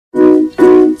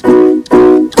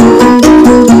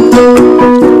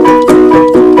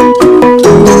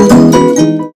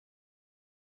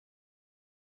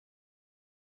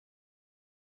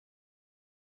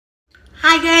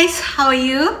guys, how are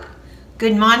you?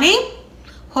 Good morning.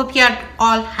 Hope you are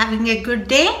all having a good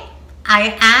day.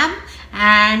 I am,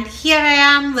 and here I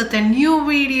am with a new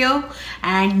video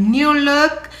and new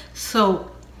look.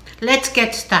 So let's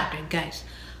get started, guys.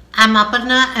 I'm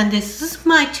Aparna and this is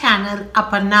my channel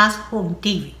Aparna's Home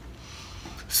TV.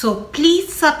 So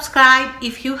please subscribe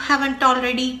if you haven't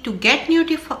already to get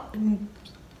notified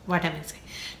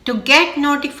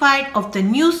of the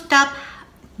new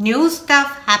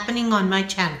stuff happening on my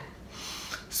channel.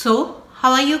 So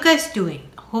how are you guys doing?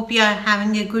 Hope you are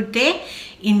having a good day.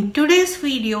 In today's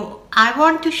video I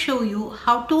want to show you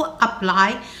how to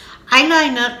apply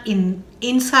eyeliner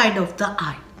inside of the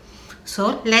eye.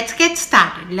 So let's get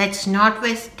started. Let's not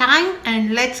waste time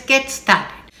and let's get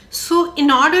started. So in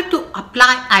order to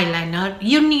apply eyeliner,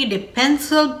 you need a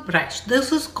pencil brush.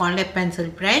 This is called a pencil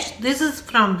brush. This is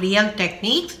from Real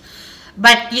Techniques,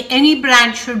 but any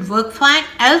brand should work fine.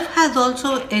 Elf has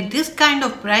also this kind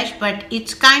of brush, but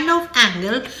it's kind of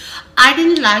angled. I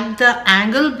didn't like the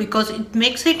angle because it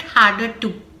makes it harder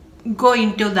to go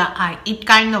into the eye. It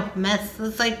kind of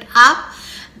messes it up.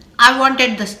 I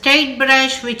wanted the straight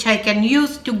brush which I can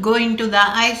use to go into the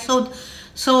eye, so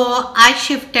I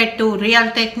shifted to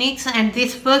Real Techniques, and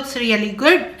this works really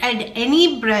good. And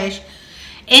any brush,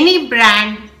 any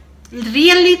brand,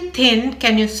 really thin.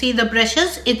 Can you see the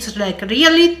brushes? It's like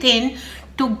really thin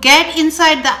to get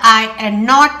inside the eye and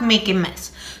not make a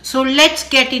mess. So let's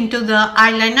get into the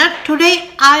eyeliner. Today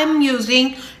I am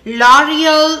using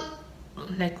L'Oreal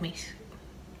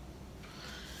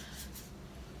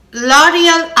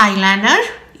eyeliner,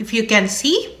 if you can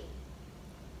see.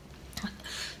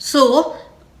 So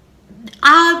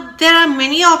there are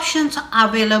many options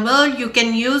available. You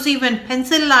can use even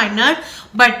pencil liner,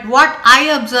 but what I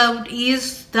observed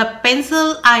is the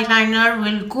pencil eyeliner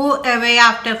will go away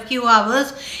after a few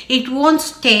hours. It won't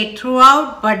stay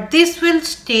throughout, but this will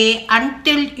stay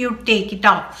until you take it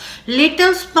off.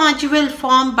 Little smudge will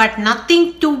form, but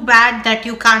nothing too bad that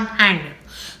you can't handle.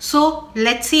 So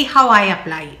let's see how I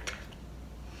apply it.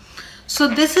 So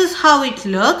this is how it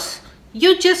looks.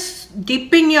 You just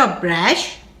dip in your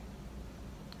brush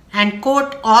and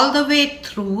coat all the way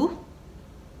through.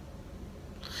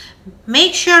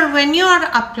 Make sure when you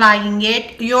are applying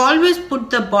it, you always put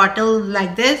the bottle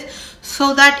like this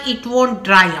so that it won't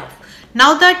dry off.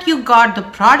 Now that you got the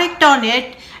product on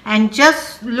it, and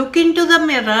just look into the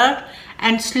mirror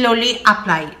and slowly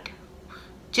apply it.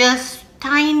 Just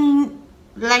tiny,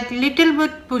 like little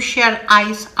bit, push your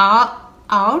eyes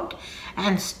out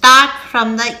and start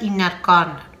from the inner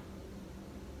corner.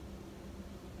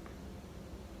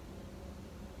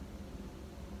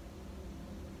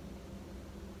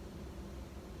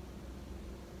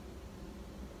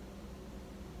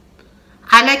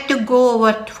 I like to go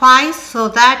over twice so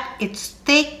that it's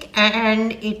thick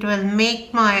and it will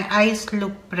make my eyes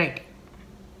look pretty.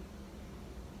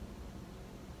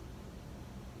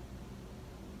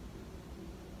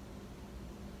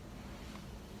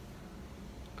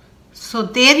 So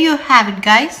there you have it,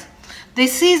 guys.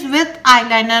 This is with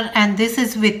eyeliner and this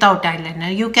is without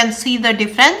eyeliner. You can see the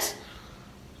difference.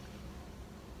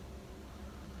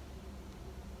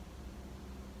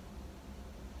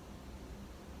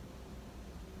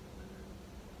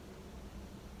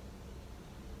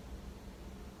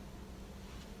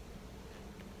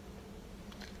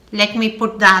 Let me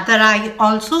put the other eye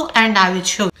also and I will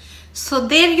show you. So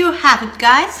there you have it,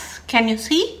 guys. Can you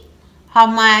see how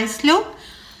my eyes look?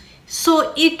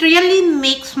 So it really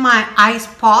makes my eyes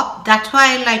pop. That's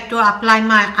why I like to apply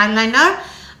my eyeliner.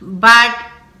 But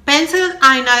pencil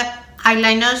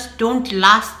eyeliners don't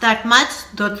last that much.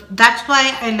 That's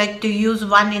why I like to use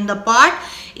one in the pot.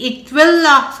 It will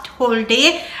last whole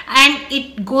day and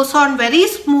it goes on very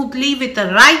smoothly with the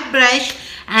right brush,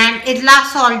 and it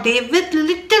lasts all day with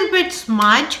little bit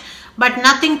smudge, but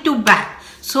nothing too bad.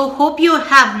 So hope you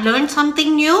have learned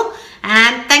something new,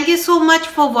 and thank you so much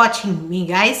for watching me,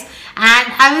 guys,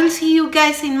 and I will see you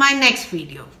guys in my next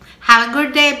video. Have a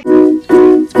good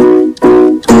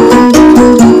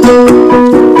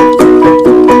day.